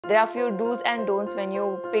There are few do's and don'ts when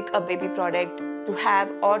you pick a baby product to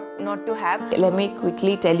have or not to have. Let me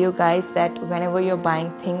quickly tell you guys that whenever you're buying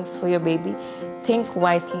things for your baby, think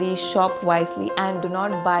wisely, shop wisely, and do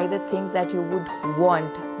not buy the things that you would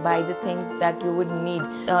want. Buy the things that you would need.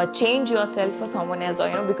 Change yourself for someone else, or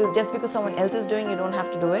because just because someone else is doing, you don't have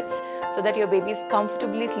to do it. So that your baby is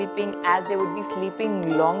comfortably sleeping as they would be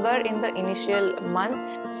sleeping longer in the initial months.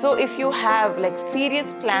 So if you have like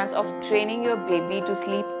serious plans of training your baby to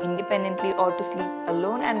sleep independently or to sleep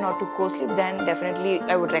alone and not to co-sleep, then definitely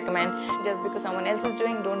I would recommend, just because someone else is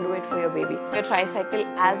doing, don't do it for your baby. Your TriCycle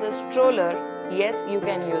as a stroller, yes, you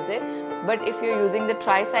can use it. But if you're using the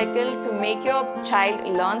TriCycle to make your child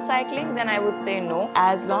learn cycling, then I would say no.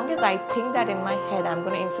 As long as I think that in my head, I'm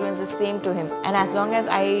going to influence the same to him. And as long as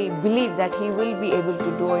I believe that he will be able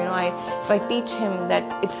to do, if I teach him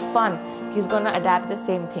that it's fun, he's going to adapt the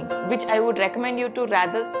same thing. Which I would recommend you to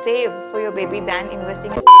rather save for your baby than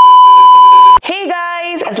investing in. Hey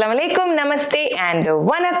guys, Assalamu alaikum, namaste and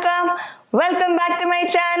wanakam. Welcome back to my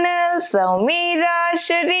channel, Sameera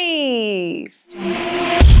Sharif.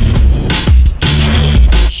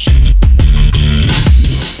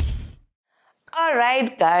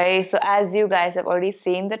 Alright guys, so as you guys have already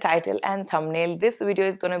seen the title and thumbnail, this video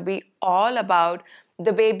is going to be all about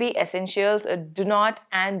the baby essentials do not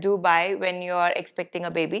and do buy when you are expecting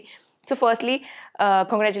a baby. So firstly,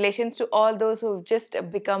 congratulations to all those who've just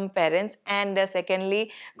become parents, and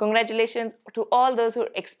secondly, congratulations to all those who are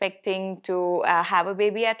expecting to have a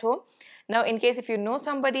baby at home. Now, in case if you know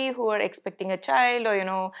somebody who are expecting a child,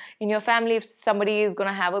 or in your family, if somebody is going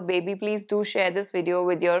to have a baby, please do share this video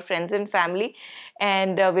with your friends and family.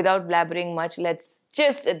 And without blabbering much, let's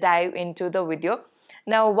just dive into the video.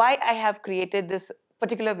 Now, why I have created this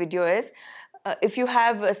particular video is, if you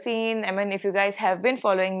have seen, if you guys have been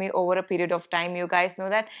following me over a period of time, you guys know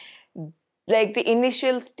that like the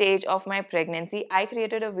initial stage of my pregnancy, I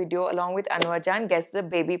created a video along with Anwar Jan, Guess the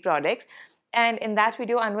Baby Products. And in that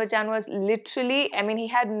video, Anwar Jan was literally, he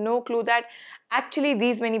had no clue that actually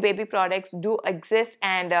these many baby products do exist.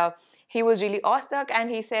 And he was really awestruck, and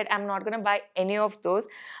he said, I'm not going to buy any of those.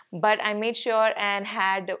 But I made sure and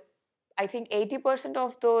had, I think, 80%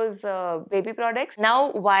 of those baby products.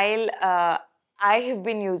 Now, while I have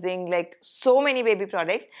been using like so many baby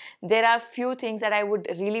products, there are few things that I would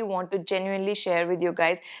really want to genuinely share with you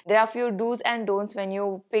guys. There are few do's and don'ts when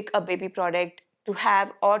you pick a baby product to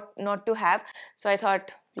have or not to have. So I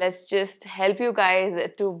thought, let's just help you guys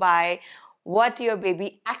to buy what your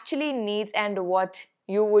baby actually needs and what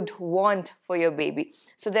you would want for your baby.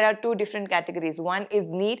 So there are two different categories. One is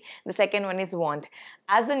need, the second one is want.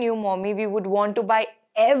 As a new mommy, we would want to buy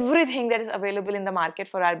everything that is available in the market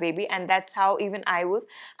for our baby, and that's how even I was.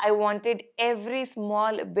 I wanted every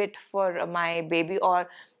small bit for my baby, or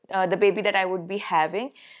the baby that I would be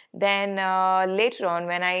having. Then later on,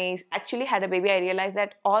 when I actually had a baby, I realized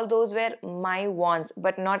that all those were my wants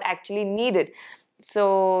but not actually needed.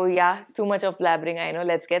 So yeah, too much of blabbering, I know.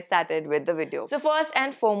 Let's get started with the video. So first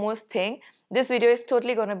and foremost thing, this video is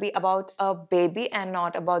totally going to be about a baby and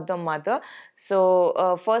not about the mother.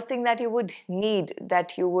 So first thing that you would need,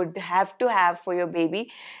 that you would have to have for your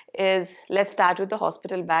baby is, let's start with the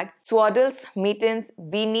hospital bag. Swaddles, mittens,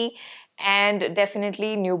 beanie, and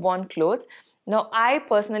definitely newborn clothes. Now, I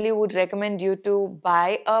personally would recommend you to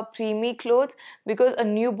buy a preemie clothes, because a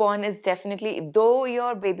newborn is definitely, though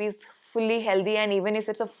your baby is fully healthy, and even if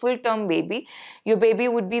it's a full-term baby, your baby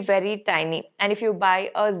would be very tiny. And if you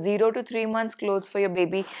buy a 0 to 3 months clothes for your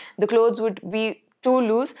baby, the clothes would be too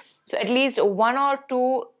loose. So at least one or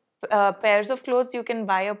two pairs of clothes you can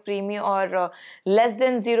buy a preemie, or less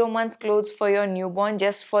than 0 months clothes for your newborn,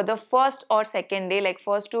 just for the first or second day, like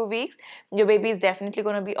first 2 weeks. Your baby is definitely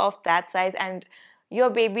going to be of that size, and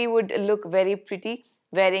your baby would look very pretty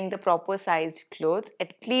wearing the proper sized clothes.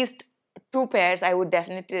 At least 2 pairs I would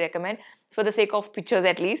definitely recommend, for the sake of pictures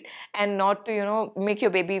at least, and not to make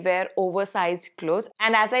your baby wear oversized clothes.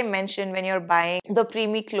 And as I mentioned, when you're buying the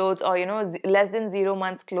preemie clothes, or less than 0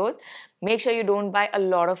 months clothes, make sure you don't buy a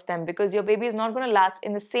lot of them, because your baby is not going to last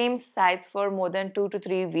in the same size for more than 2 to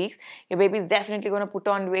 3 weeks. Your baby is definitely going to put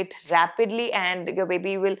on weight rapidly, and your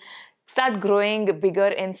baby will start growing bigger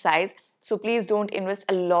in size. So please don't invest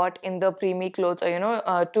a lot in the preemie clothes,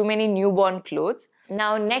 or too many newborn clothes.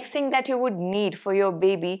 Now, next thing that you would need for your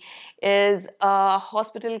baby is a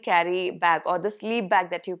hospital carry bag, or the sleep bag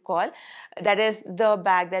that you call. That is the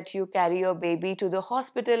bag that you carry your baby to the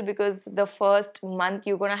hospital, because the first month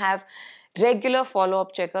you're going to have regular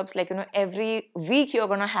follow-up checkups, like every week you're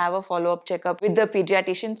going to have a follow-up checkup with the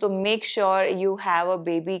pediatrician. So make sure you have a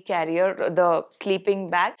baby carrier, the sleeping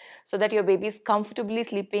bag, so that your baby is comfortably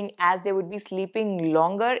sleeping, as they would be sleeping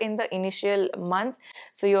longer in the initial months.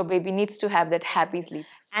 So your baby needs to have that happy sleep.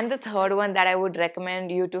 And the third one that I would recommend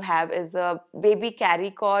you to have is a baby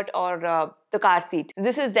carry cot, or the car seat.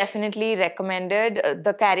 This is definitely recommended,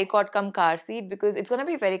 the carry cot come car seat, because it's going to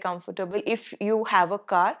be very comfortable. If you have a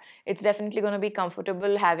car, it's definitely going to be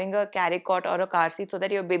comfortable having a carry cot or a car seat, so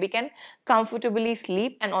that your baby can comfortably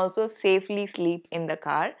sleep and also safely sleep in the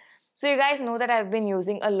car. So you guys know that I've been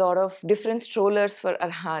using a lot of different strollers for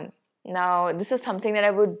Arhan. Now, this is something that I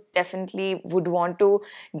would definitely would want to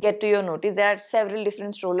get to your notice. There are several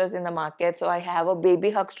different strollers in the market. So I have a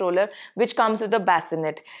Babyhug stroller, which comes with a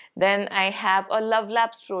bassinet. Then I have a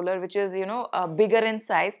LuvLap stroller, which is, bigger in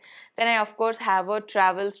size. Then I, of course, have a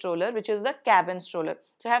travel stroller, which is the cabin stroller.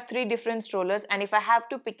 So I have three different strollers. And if I have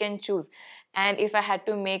to pick and choose, and if I had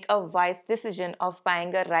to make a wise decision of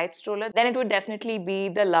buying a right stroller, then it would definitely be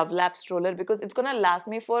the LuvLap stroller, because it's going to last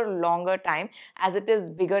me for a longer time, as it is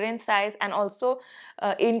bigger in size. And also,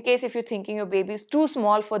 in case if you're thinking your baby is too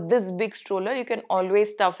small for this big stroller, you can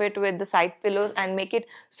always stuff it with the side pillows and make it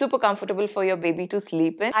super comfortable for your baby to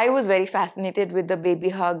sleep in. I was very fascinated with the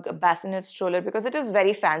Babyhug Bassinet stroller because it is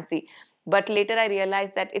very fancy. But later I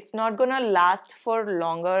realized that it's not gonna last for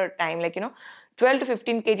longer time. 12 to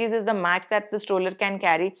 15 kgs is the max that the stroller can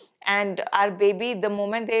carry. And our baby, the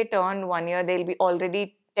moment they turn 1 year, they'll be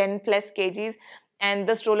already 10 plus kgs, and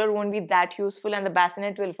the stroller won't be that useful, and the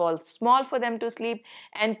bassinet will fall small for them to sleep,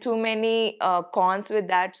 and too many cons with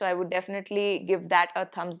that. So I would definitely give that a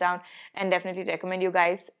thumbs down, and definitely recommend you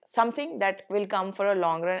guys something that will come for a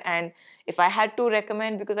long run. And if I had to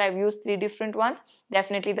recommend, because I've used three different ones,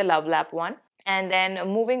 definitely the LuvLap one. And then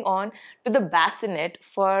moving on to the bassinet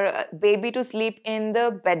for baby to sleep in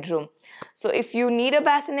the bedroom. So if you need a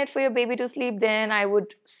bassinet for your baby to sleep, then I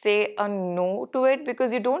would say a no to it,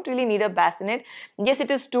 because you don't really need a bassinet. Yes,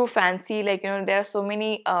 it is too fancy. There are so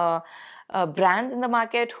many brands in the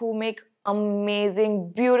market who make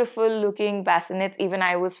amazing, beautiful looking bassinets. Even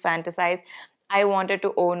I was fantasized. I wanted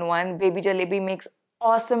to own one. Baby Jalebi makes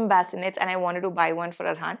awesome bassinets, and I wanted to buy one for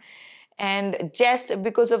Arhan. And just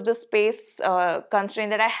because of the space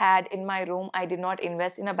constraint that I had in my room, I did not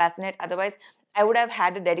invest in a bassinet. Otherwise, I would have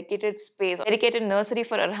had a dedicated space, dedicated nursery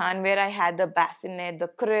for Arhan, where I had the bassinet, the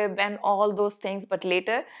crib, and all those things. But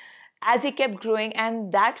later, as he kept growing,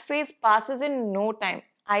 and that phase passes in no time,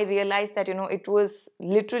 I realized that it was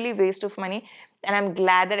literally waste of money. And I'm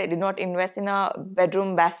glad that I did not invest in a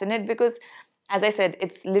bedroom bassinet, because as I said,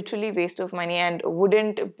 it's literally waste of money and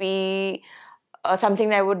wouldn't be something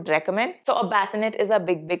that I would recommend. So a bassinet is a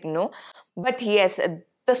big, big no. But yes,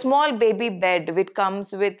 the small baby bed which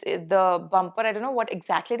comes with the bumper, I don't know what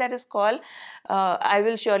exactly that is called. I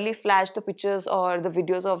will surely flash the pictures or the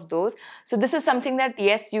videos of those. So this is something that,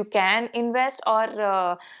 yes, you can invest,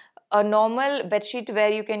 or a normal bedsheet where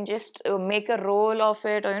you can just make a roll of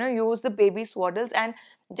it, or use the baby swaddles and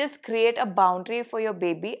just create a boundary for your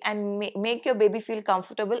baby and make your baby feel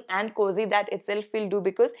comfortable and cozy. That itself will do,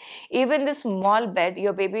 because even this small bed,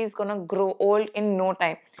 your baby is gonna grow old in no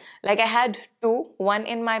time. Like I had two, one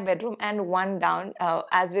in my bedroom and one down,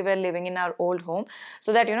 as we were living in our old home,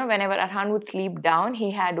 so that whenever Arhan would sleep down,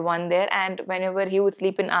 he had one there, and whenever he would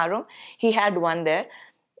sleep in our room, he had one there.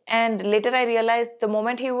 And later I realized, the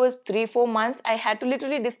moment he was 3-4 months, I had to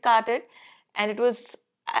literally discard it. And it was,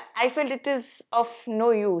 I felt it is of no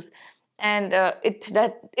use. And it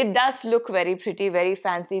does look very pretty, very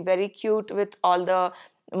fancy, very cute, with all the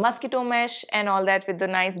mosquito mesh and all that, with the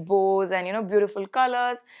nice bows and beautiful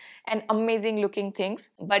colors and amazing looking things.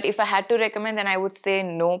 But if I had to recommend, then I would say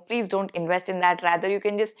no, please don't invest in that. Rather, you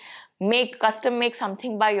can just custom make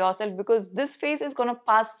something by yourself, because this phase is going to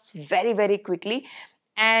pass very, very quickly.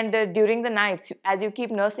 And during the nights, as you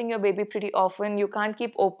keep nursing your baby pretty often, you can't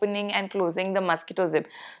keep opening and closing the mosquito zip.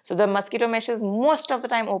 So the mosquito mesh is most of the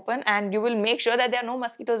time open, and you will make sure that there are no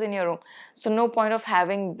mosquitoes in your room. So no point of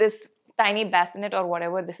having this tiny bassinet or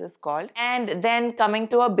whatever this is called. And then coming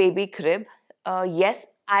to a baby crib, yes,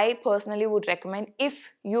 I personally would recommend,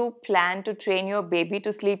 if you plan to train your baby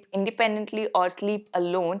to sleep independently or sleep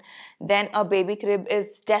alone, then a baby crib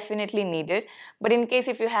is definitely needed. But in case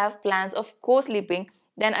if you have plans of co-sleeping,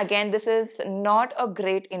 then again, this is not a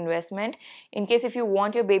great investment. In case if you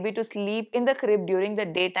want your baby to sleep in the crib during the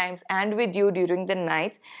daytimes and with you during the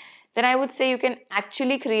nights, then I would say you can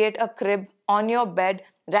actually create a crib on your bed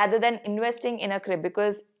rather than investing in a crib,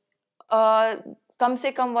 because kam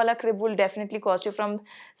se kam wala crib will definitely cost you from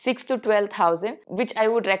 6 to 12,000, which I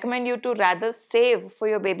would recommend you to rather save for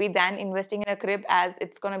your baby than investing in a crib, as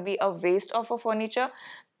it's going to be a waste of a furniture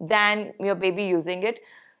than your baby using it.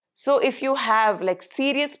 So if you have like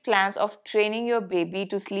serious plans of training your baby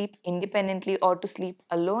to sleep independently or to sleep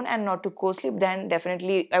alone and not to co-sleep, then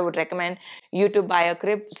definitely I would recommend you to buy a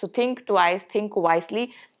crib. So think twice, think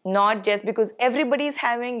wisely, not just because everybody is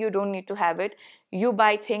having, you don't need to have it. You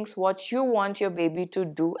buy things what you want your baby to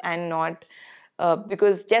do, and not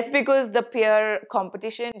because just because the peer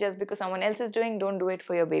competition, just because someone else is doing, don't do it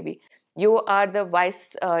for your baby. You are the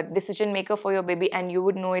wise decision maker for your baby, and you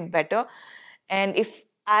would know it better. And if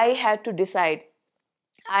I had to decide,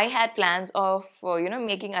 I had plans of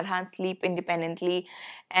making Arhan sleep independently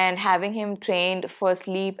and having him trained for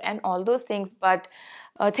sleep and all those things, but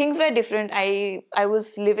things were different. I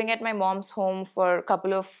was living at my mom's home for a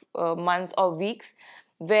couple of months or weeks,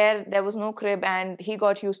 where there was no crib, and he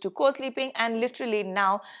got used to co-sleeping, and literally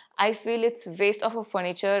now I feel it's waste of a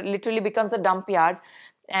furniture, literally becomes a dump yard.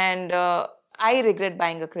 And I regret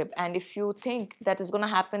buying a crib. And if you think that is going to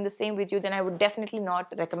happen the same with you, then I would definitely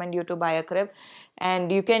not recommend you to buy a crib.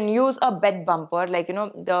 And you can use a bed bumper, like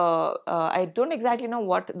the I don't exactly know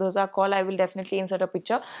what those are called. I will definitely insert a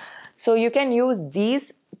picture. So you can use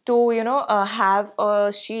these to have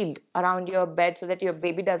a shield around your bed so that your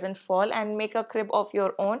baby doesn't fall, and make a crib of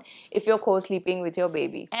your own if you're co-sleeping with your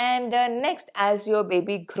baby. And next, as your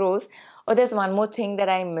baby grows, oh, there's one more thing that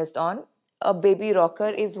I missed on. A baby rocker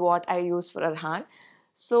is what I use for Arhan.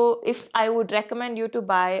 So if I would recommend you to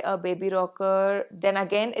buy a baby rocker, then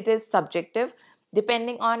again it is subjective,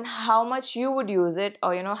 depending on how much you would use it,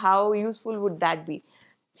 or how useful would that be.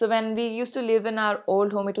 So when we used to live in our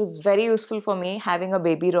old home, it was very useful for me having a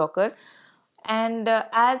baby rocker. And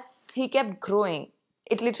as he kept growing,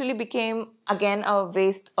 it literally became again a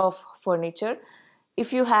waste of furniture.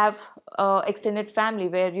 If you have a extended family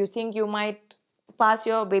where you think you might pass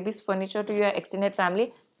your baby's furniture to your extended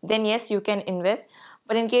family, then yes, you can invest.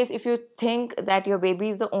 But in case if you think that your baby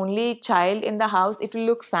is the only child in the house, it will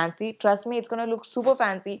look fancy. Trust me, it's going to look super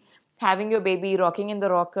fancy having your baby rocking in the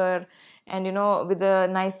rocker, and with a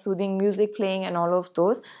nice soothing music playing and all of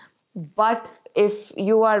those. But if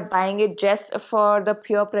you are buying it just for the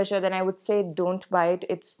pure pleasure, then I would say don't buy it.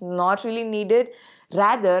 It's not really needed.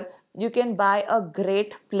 Rather, you can buy a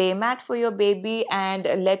great playmat for your baby and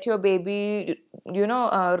let your baby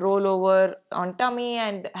roll over on tummy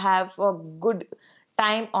and have a good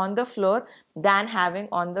time on the floor than having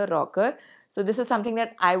on the rocker. So this is something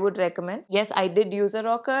that I would recommend. Yes, I did use a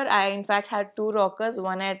rocker. I in fact had two rockers,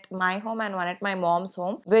 one at my home and one at my mom's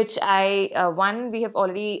home, which one we have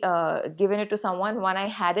already given it to someone. One I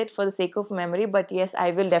had it for the sake of memory, but yes,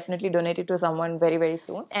 I will definitely donate it to someone very, very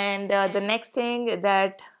soon. And the next thing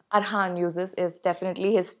that Arhan uses is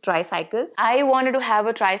definitely his TriCycle. I wanted to have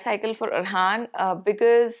a TriCycle for Arhan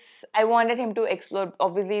because I wanted him to explore.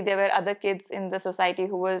 Obviously, there were other kids in the society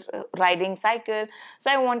who were riding cycle,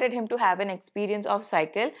 so I wanted him to have an experience of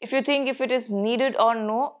cycle. If you think if it is needed or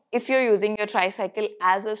no, if you're using your TriCycle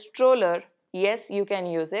as a stroller, yes, you can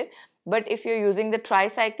use it. But if you're using the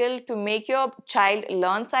TriCycle to make your child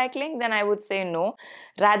learn cycling, then I would say no.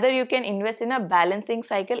 Rather, you can invest in a balancing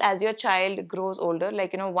cycle as your child grows older,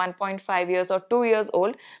 like 1.5 years or 2 years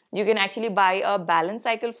old. You can actually buy a balance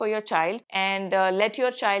cycle for your child and let your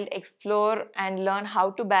child explore and learn how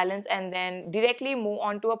to balance, and then directly move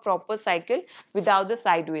on to a proper cycle without the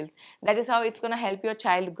side wheels. That is how it's going to help your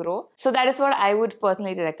child grow. So that is what I would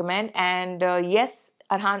personally recommend. And yes,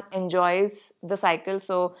 Arhan enjoys the cycle.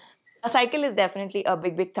 So a cycle is definitely a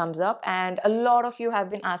big, big thumbs up. And a lot of you have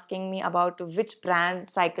been asking me about which brand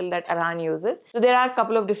cycle that Arhan uses. So there are a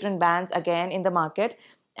couple of different brands again in the market.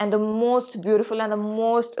 And the most beautiful and the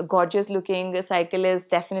most gorgeous looking cycle is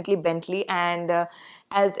definitely Bentley. And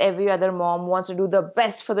as every other mom wants to do the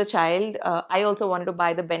best for the child, I also wanted to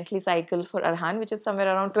buy the Bentley cycle for Arhan, which is somewhere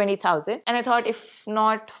around 20,000. And I thought, if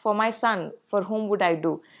not for my son, for whom would I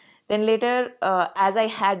do? Then later, as I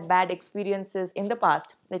had bad experiences in the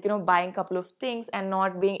past, like buying a couple of things and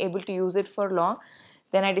not being able to use it for long,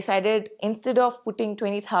 then I decided, instead of putting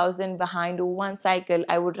 20,000 behind one cycle,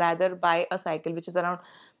 I would rather buy a cycle which is around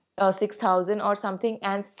 6,000 or something,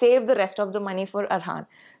 and save the rest of the money for Arhan.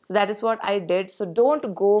 So that is what I did. So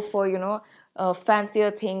don't go for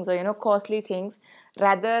fancier things or costly things.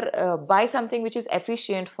 Rather, buy something which is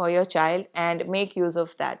efficient for your child and make use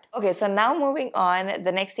of that. Okay, so now moving on,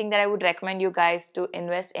 the next thing that I would recommend you guys to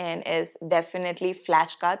invest in is definitely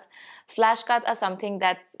flashcards. Flashcards are something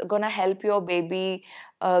that's gonna help your baby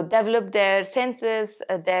develop their senses,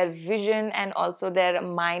 their vision, and also their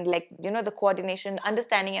mind, like the coordination,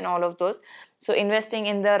 understanding, and all of those. So investing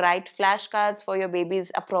in the right flashcards for your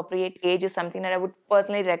baby's appropriate age is something that I would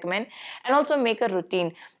personally recommend. And also make a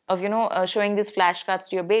routine of showing these flashcards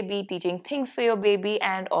to your baby, teaching things for your baby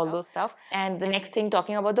and all those stuff. And the next thing,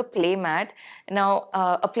 talking about the play mat. Now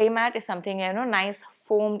a play mat is something, nice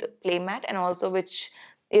foamed play mat, and also which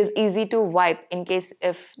is easy to wipe in case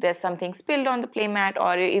if there's something spilled on the play mat,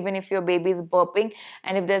 or even if your baby is burping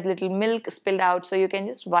and if there's little milk spilled out, so you can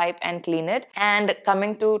just wipe and clean it. And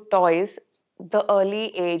coming to toys, the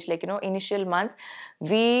early age, like initial months,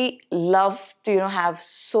 we love to have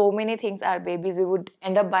so many things. Our babies, we would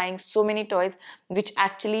end up buying so many toys which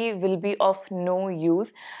actually will be of no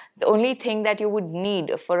use. The only thing that you would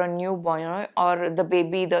need for a newborn, or the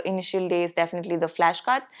baby, the initial days, definitely the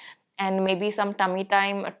flashcards, and maybe some tummy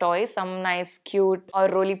time toys, some nice cute or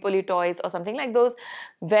roly-poly toys or something like those,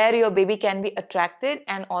 where your baby can be attracted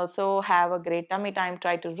and also have a great tummy time,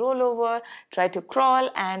 try to roll over, try to crawl,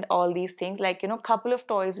 and all these things. Like couple of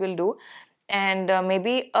toys will do. And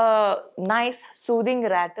maybe a nice soothing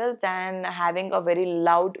rattles than having a very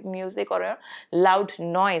loud music or a loud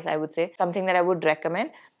noise, I would say, something that I would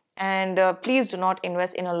recommend. And please do not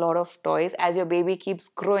invest in a lot of toys. As your baby keeps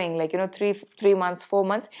growing, like 3 months, 4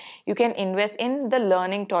 months, you can invest in the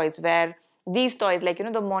learning toys, where these toys, like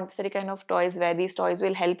the Montessori kind of toys, where these toys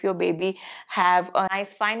will help your baby have a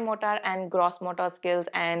nice fine motor and gross motor skills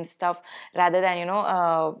and stuff, rather than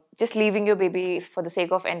just leaving your baby for the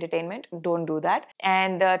sake of entertainment. Don't do that.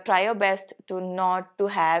 And try your best to not to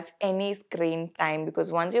have any screen time,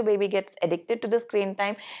 because once your baby gets addicted to the screen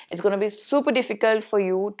time, it's going to be super difficult for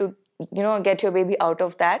you to get your baby out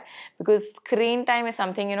of that, because screen time is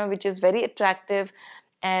something which is very attractive.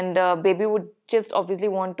 And baby would just obviously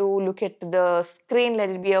want to look at the screen,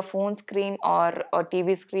 let it be a phone screen or a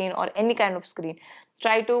TV screen or any kind of screen.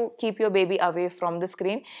 Try to keep your baby away from the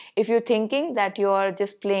screen. If you're thinking that you're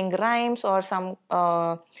just playing rhymes or some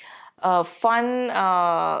fun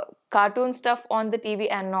cartoon stuff on the TV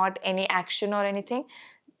and not any action or anything,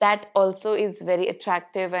 that also is very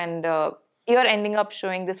attractive. And you're ending up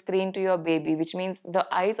showing the screen to your baby, which means the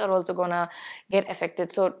eyes are also gonna get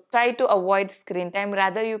affected. So try to avoid screen time.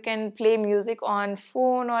 Rather, you can play music on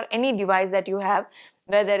phone or any device that you have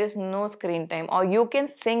where there is no screen time, or you can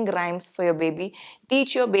sing rhymes for your baby.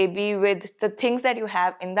 Teach your baby with the things that you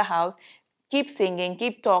have in the house. Keep singing,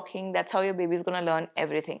 keep talking. That's how your baby is going to learn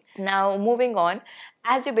everything. Now, moving on,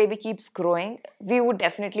 as your baby keeps growing, we would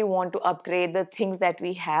definitely want to upgrade the things that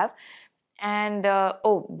we have. And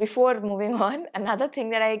oh, before moving on, another thing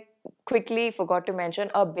that I quickly forgot to mention,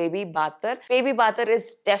 a baby bather. Baby bather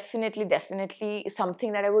is definitely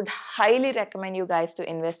something that I would highly recommend you guys to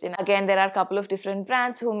invest in. Again, there are a couple of different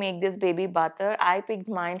brands who make this baby bather. I picked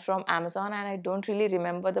mine from Amazon, and I don't really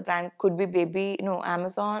remember the brand. Could be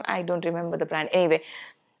Amazon. I don't remember the brand. Anyway,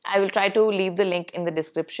 I will try to leave the link in the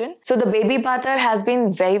description. So the baby bather has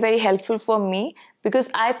been very helpful for me, because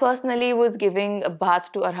I personally was giving a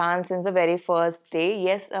bath to Arhan since the very first day.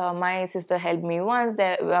 Yes, my sister helped me once,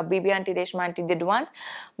 the Bibi auntie, Reshma auntie did once,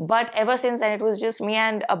 but ever since then it was just me,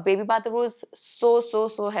 and a baby bather was so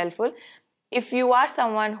helpful. If you are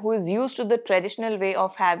someone who is used to the traditional way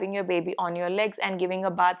of having your baby on your legs and giving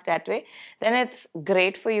a bath that way, then it's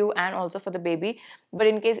great for you and also for the baby. But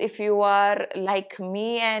in case if you are like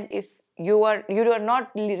me, and if you are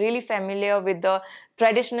not really familiar with the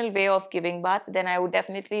traditional way of giving bath, then I would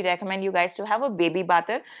definitely recommend you guys to have a baby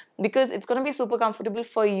bather, because it's going to be super comfortable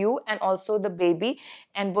for you and also the baby,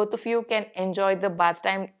 and both of you can enjoy the bath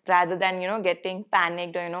time rather than getting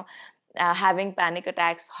panicked, or having panic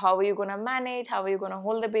attacks. How are you going to manage? How are you going to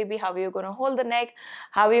hold the baby? How are you going to hold the neck?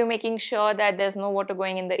 How are you making sure that there's no water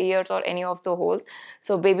going in the ears or any of the holes?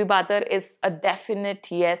 So baby bather is a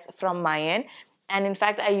definite yes from my end. And in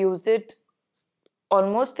fact, I used it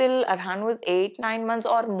almost till Arhan was 8-9 months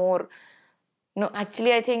or more. No,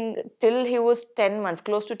 actually, I think till he was 10 months,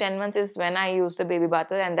 close to 10 months is when I used the baby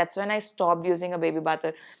bather, and that's when I stopped using a baby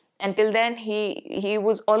bather. Until then, he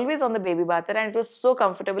was always on the baby bather, and it was so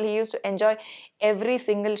comfortable. He used to enjoy every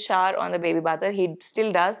single shower on the baby bather. He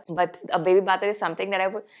still does, but a baby bather is something that I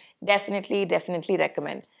would definitely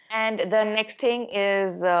recommend. And the next thing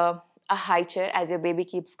is a high chair. As your baby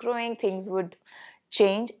keeps growing, things would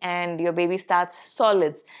change and your baby starts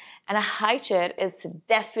solids. And a high chair is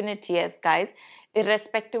definite yes, guys,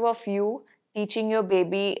 irrespective of you teaching your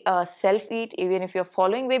baby self-eat, even if you're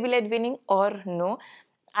following baby-led weaning or no.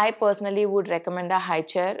 I personally would recommend a high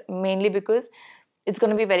chair, mainly because it's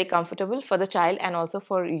going to be very comfortable for the child and also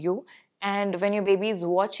for you. And when your baby is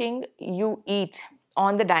watching you eat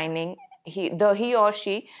on the dining, he or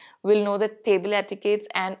she will know the table etiquettes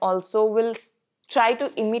and also will try to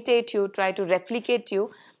imitate you, try to replicate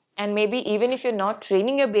you And maybe even if you're not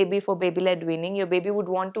training your baby for baby-led weaning, your baby would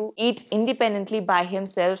want to eat independently by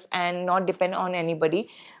himself and not depend on anybody.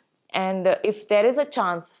 And if there is a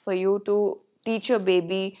chance for you to teach your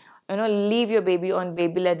baby, leave your baby on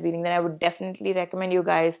baby-led weaning, then I would definitely recommend you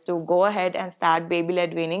guys to go ahead and start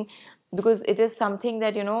baby-led weaning, because it is something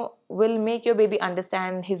that will make your baby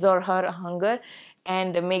understand his or her hunger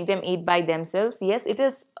and make them eat by themselves. Yes, it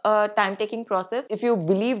is a time-taking process. If you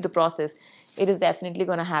believe the process, it is definitely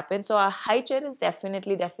going to happen. So a high chair is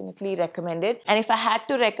definitely recommended. And if I had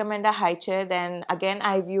to recommend a high chair, then again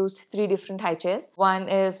I've used three different high chairs. One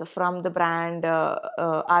is from the brand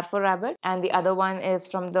R for Rabbit, and the other one is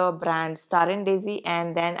from the brand Star and Daisy,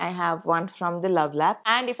 and then I have one from the LuvLap.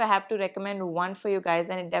 And if I have to recommend one for you guys,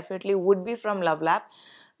 then it definitely would be from LuvLap.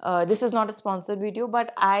 This is not a sponsored video,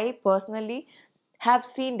 but I personally have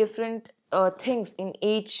seen different things in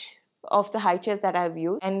each of the high chairs that I've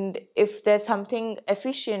used. And if there's something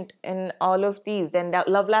efficient in all of these, then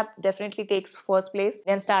LuvLap definitely takes first place.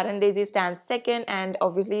 Then Star and Daisy stands second, and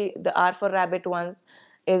obviously the R for Rabbit ones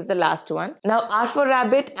is the last one. Now, R for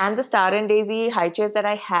Rabbit and the Star and Daisy high chairs that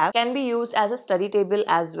I have can be used as a study table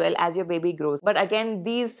as well as your baby grows. But again,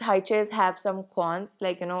 these high chairs have some cons,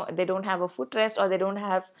 like they don't have a footrest, or they don't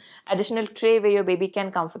have additional tray where your baby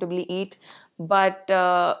can comfortably eat. But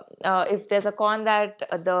if there's a con that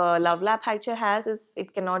the LuvLap high chair has, is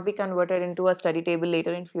it cannot be converted into a study table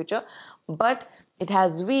later in future. But it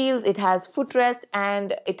has wheels, it has footrest,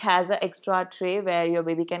 and it has an extra tray where your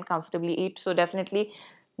baby can comfortably eat. So definitely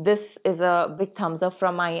this is a big thumbs up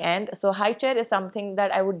from my end. So high chair is something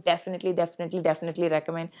that I would definitely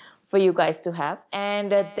recommend for you guys to have.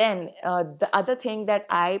 And then the other thing that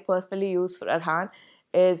I personally use for Arhan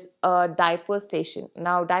is a diaper station.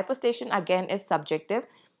 Now, diaper station again is subjective.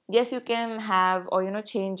 Yes, you can have, or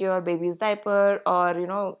change your baby's diaper,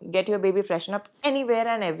 or get your baby freshen up anywhere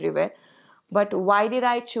and everywhere. But why did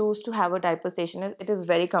I choose to have a diaper station? Is it is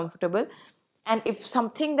very comfortable. And if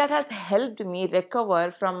something that has helped me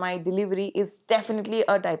recover from my delivery is definitely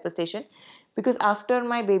a diaper station, because after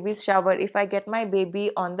my baby's shower, if I get my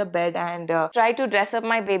baby on the bed and try to dress up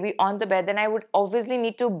my baby on the bed, then I would obviously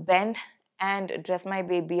need to bend and dress my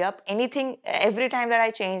baby up. Anything, every time that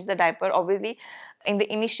I change the diaper, obviously in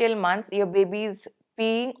the initial months, your baby's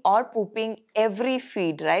peeing or pooping every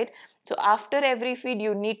feed, right? So after every feed,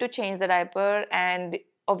 you need to change the diaper, and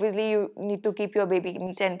obviously you need to keep your baby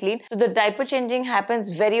neat and clean. So the diaper changing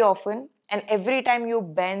happens very often, and every time you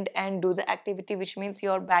bend and do the activity, which means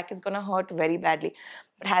your back is gonna hurt very badly.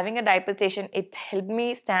 But having a diaper station, it helped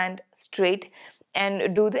me stand straight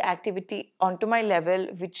and do the activity onto my level,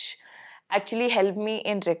 which actually helped me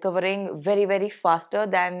in recovering very faster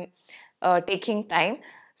than taking time.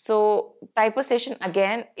 So diaper station,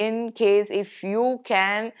 again, in case if you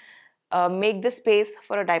can make the space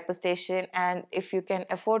for a diaper station, and if you can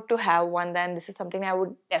afford to have one, then this is something I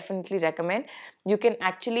would definitely recommend. You can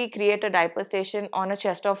actually create a diaper station on a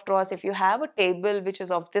chest of drawers. If you have a table which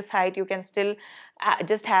is of this height, you can still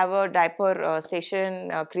just have a diaper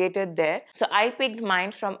station created there. So I picked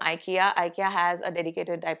mine from IKEA. IKEA has a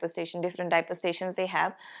dedicated diaper station, different diaper stations they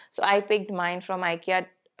have. So I picked mine from IKEA.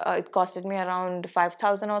 It costed me around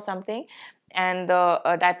 5,000 or something. And the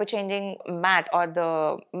diaper changing mat, or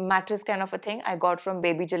the mattress kind of a thing, I got from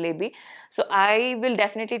Baby Jalebi. So I will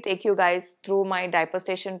definitely take you guys through my diaper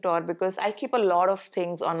station tour, because I keep a lot of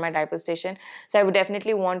things on my diaper station. So I would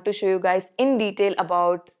definitely want to show you guys in detail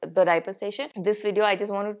about the diaper station. In this video, I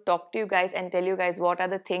just want to talk to you guys and tell you guys what are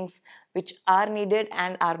the things which are needed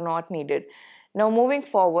and are not needed. Now, moving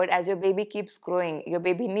forward, as your baby keeps growing, your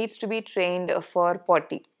baby needs to be trained for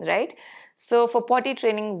potty, right? So for potty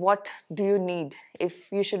training, what do you need?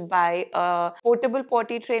 If you should buy a portable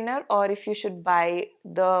potty trainer, or if you should buy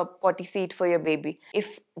the potty seat for your baby.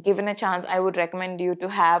 If given a chance, I would recommend you to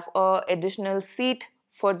have a additional seat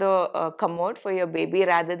for the commode for your baby,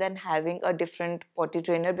 rather than having a different potty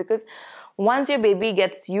trainer, because once your baby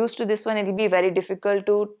gets used to this one, it will be very difficult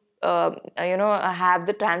to have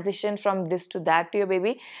the transition from this to that to your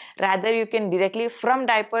baby. Rather, you can directly from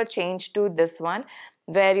diaper change to this one,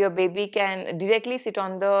 where your baby can directly sit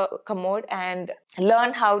on the commode and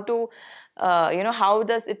learn how to how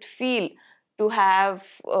does it feel to have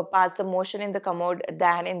pass the motion in the commode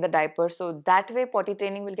than in the diaper. So that way potty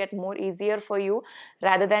training will get more easier for you,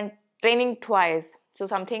 rather than training twice. So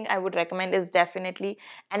something I would recommend is definitely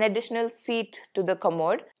an additional seat to the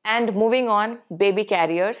commode. And moving on, baby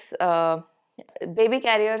carriers. Baby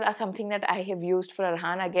carriers are something that I have used for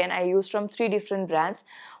Arhan. Again, I used from three different brands.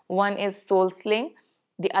 One is Soul Sling,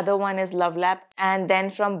 the other one is LuvLap, and then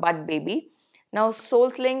from Bud Baby. Now,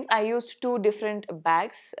 Soul Slings, I used two different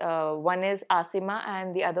bags. One is Asima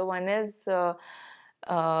and the other one is,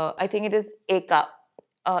 I think it is Eka.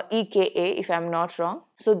 EKA, if I'm not wrong.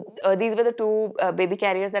 So these were the two baby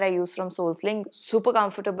carriers that I used from SoulSling. Super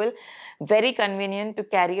comfortable, very convenient to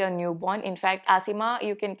carry a newborn. In fact, Asima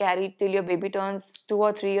you can carry till your baby turns 2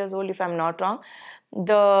 or 3 years old, if I'm not wrong.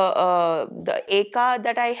 The Eka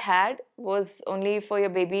that I had was only for your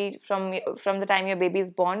baby from the time your baby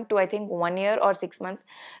is born to I think 1 year or 6 months.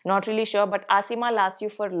 Not really sure, but Asima lasts you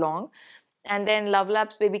for long. And then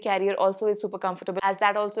LuvLap's baby carrier also is super comfortable, as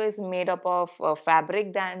that also is made up of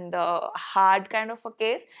fabric than the hard kind of a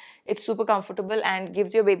case. It's super comfortable and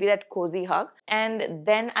gives your baby that cozy hug. And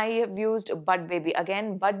then I have used Bud Baby.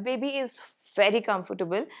 Again, Bud Baby is very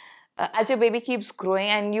comfortable. As your baby keeps growing,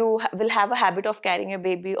 and you will have a habit of carrying your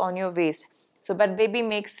baby on your waist. So Bud Baby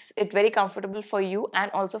makes it very comfortable for you and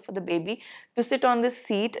also for the baby to sit on the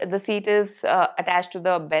seat. The seat is attached to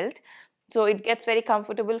the belt. So it gets very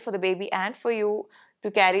comfortable for the baby and for you to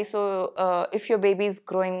carry. So if your baby is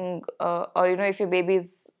growing or if your baby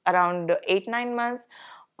is around 8-9 months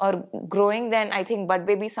or growing, then I think Bud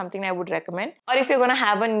Baby is something I would recommend. Or if you're going to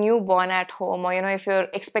have a newborn at home, or if you're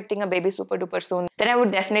expecting a baby super duper soon, then I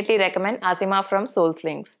would definitely recommend Asima from Soul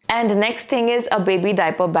Slings. And next thing is a baby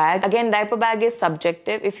diaper bag. Again, diaper bag is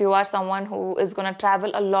subjective. If you are someone who is going to travel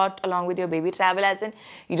a lot along with your baby, travel as in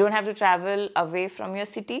you don't have to travel away from your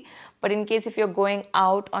city, but in case if you're going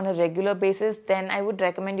out on a regular basis, then I would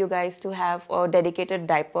recommend you guys to have a dedicated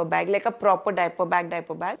diaper bag, like a proper diaper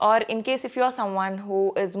bag. Or in case if you're someone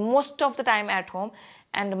who is most of the time at home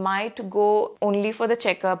and might go only for the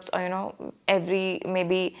checkups, or every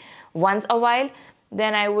maybe once a while,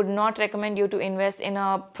 then I would not recommend you to invest in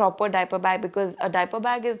a proper diaper bag, because a diaper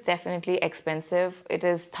bag is definitely expensive. It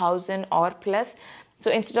is 1,000 or plus. So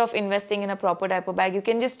instead of investing in a proper diaper bag, you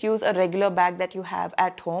can just use a regular bag that you have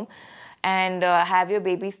at home and have your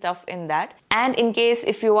baby stuff in that. And in case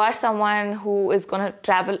if you are someone who is going to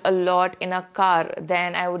travel a lot in a car,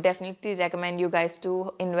 then I would definitely recommend you guys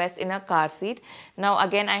to invest in a car seat. Now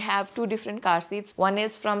again, I have two different car seats. One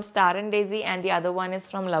is from Star and Daisy and the other one is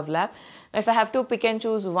from LuvLap. Now if I have to pick and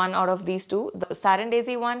choose one out of these two, the Star and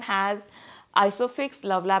Daisy one has ISOFIX,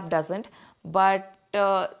 LuvLap doesn't. But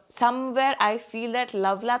somewhere I feel that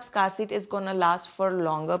LuvLap's car seat is gonna last for a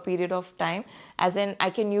longer period of time, as in I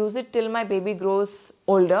can use it till my baby grows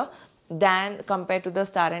older than compared to the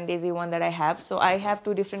Star and Daisy one that I have. So I have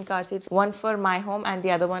two different car seats, one for my home and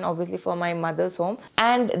the other one obviously for my mother's home.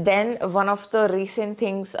 And then one of the recent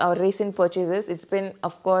things or recent purchases, it's been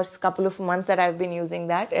of course a couple of months that I've been using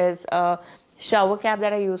that, is a shower cap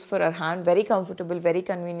that I use for Arhan. Very comfortable, very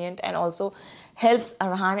convenient, and also helps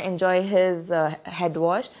Arhan enjoy his head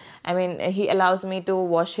wash. I mean, he allows me to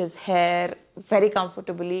wash his hair very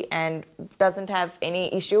comfortably and doesn't have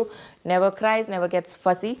any issue, never cries, never gets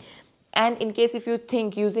fussy. And in case if you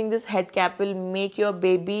think using this head cap will make your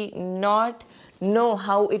baby not know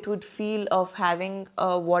how it would feel of having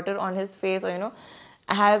water on his face, or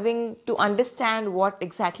having to understand what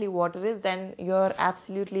exactly water is, then you're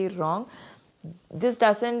absolutely wrong. This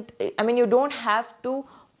doesn't, I mean, you don't have to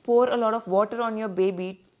pour a lot of water on your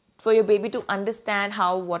baby for your baby to understand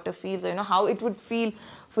how water feels, or how it would feel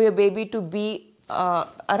for your baby to be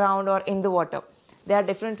around or in the water. There are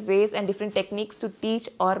different ways and different techniques to teach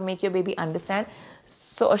or make your baby understand.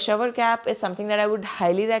 So a shower cap is something that I would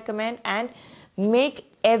highly recommend, and make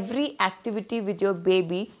every activity with your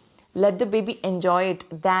baby, let the baby enjoy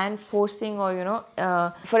it than forcing, or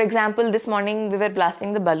for example, this morning we were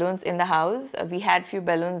blasting the balloons in the house. We had few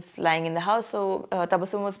balloons lying in the house, so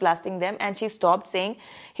Tabassum was blasting them and she stopped, saying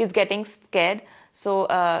he's getting scared, so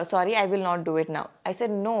sorry, I will not do it now. I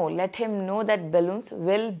said no, let him know that balloons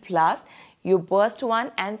will blast. You burst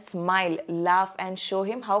one and smile, laugh, and show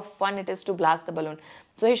him how fun it is to blast the balloon.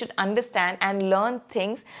 So he should understand and learn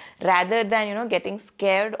things rather than, getting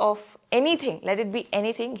scared of anything. Let it be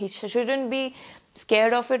anything. He shouldn't be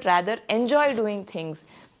scared of it, rather enjoy doing things.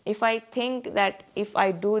 If I think that if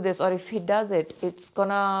I do this or if he does it, it's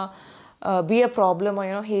gonna be a problem,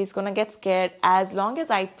 or he's gonna get scared. As long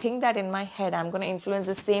as I think that in my head, I'm gonna influence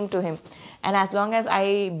the same to him, and as long as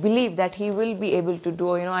I believe that he will be able to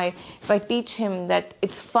do, if I teach him that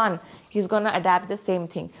it's fun, he's gonna adapt the same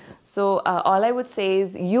thing. So all I would say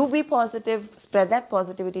is, you be positive, spread that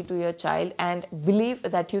positivity to your child, and believe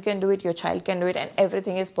that you can do it, your child can do it, and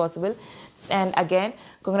everything is possible. And again,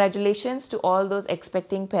 congratulations to all those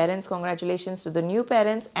expecting parents, congratulations to the new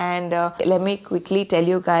parents. And let me quickly tell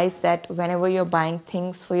you guys that whenever you're buying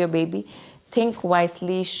things for your baby, think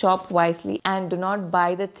wisely, shop wisely, and do not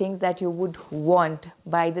buy the things that you would want,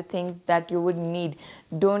 buy the things that you would need.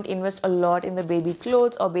 Don't invest a lot in the baby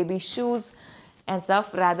clothes or baby shoes and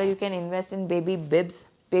stuff. Rather, you can invest in baby bibs,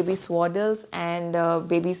 baby swaddles, and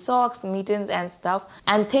baby socks, mittens and stuff,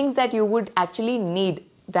 and things that you would actually need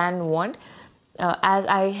than want. As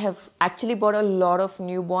I have actually bought a lot of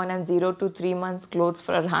newborn and 0 to 3 months clothes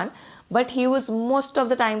for Arhan, but he was most of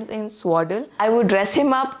the times in swaddle. I would dress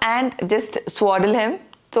him up and just swaddle him.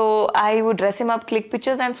 So I would dress him up, click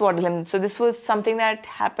pictures and swaddle him. So this was something that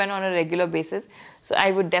happened on a regular basis. So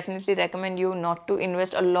I would definitely recommend you not to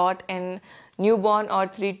invest a lot in newborn or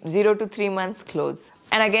 0 to 3 months clothes.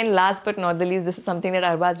 And again, last but not the least, this is something that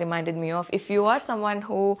Arbaz reminded me of. If you are someone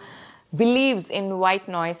who believes in white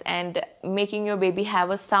noise and making your baby have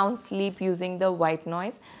a sound sleep using the white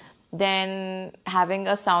noise, then having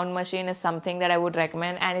a sound machine is something that I would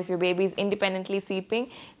recommend. And if your baby is independently sleeping,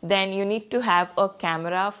 then you need to have a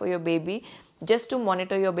camera for your baby just to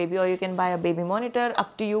monitor your baby, or you can buy a baby monitor,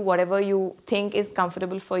 up to you, whatever you think is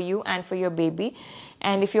comfortable for you and for your baby.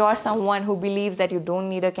 And if you are someone who believes that you don't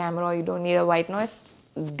need a camera or you don't need a white noise,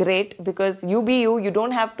 great, because you be you. You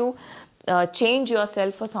don't have to change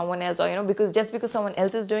yourself for someone else, or because just because someone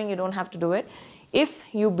else is doing, you don't have to do it. If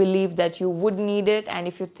you believe that you would need it, and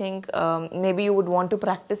if you think maybe you would want to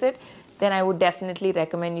practice it, then I would definitely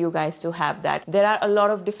recommend you guys to have that. There are a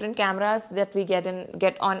lot of different cameras that we get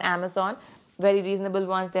on Amazon, very reasonable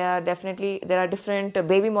ones. There are different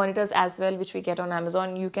baby monitors as well, which we get on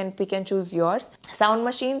Amazon. You can pick and choose yours. Sound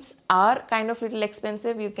machines are kind of little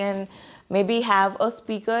expensive. You can maybe have a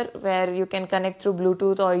speaker where you can connect through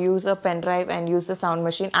Bluetooth, or use a pen drive and use the sound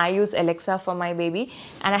machine. I use Alexa for my baby,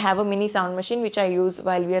 and I have a mini sound machine which I use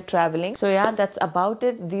while we are traveling. So yeah, that's about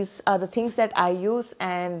it. These are the things that I use,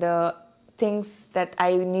 and things that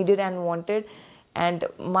I needed and wanted, and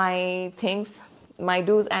my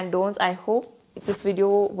do's and don'ts. I hope this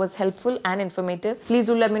video was helpful and informative. Please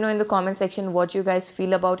do let me know in the comment section what you guys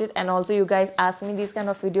feel about it. And also, you guys ask me these kind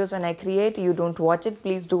of videos when I create. You don't watch it.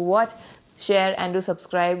 Please do watch, share, and do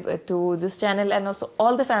subscribe to this channel and also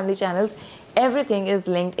all the family channels. Everything is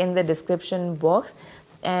linked in the description box.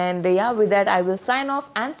 And yeah, with that, I will sign off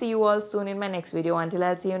and see you all soon in my next video. Until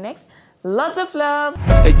I'll see you next, lots of love.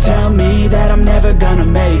 They tell me that I'm never gonna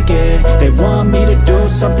make it. They want me to do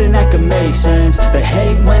something that could make sense. They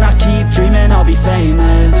hate when I keep dreaming I'll be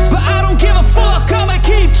famous, but I don't give a fuck, I'ma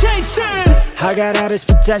keep chasing. I got all this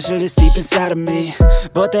potential that's deep inside of me,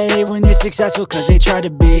 but they hate when you're successful cause they try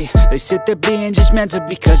to be. They sit there being judgmental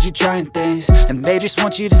because you're trying things, and they just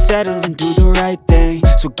want you to settle and do the right thing.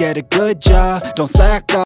 So get a good job, don't slack off.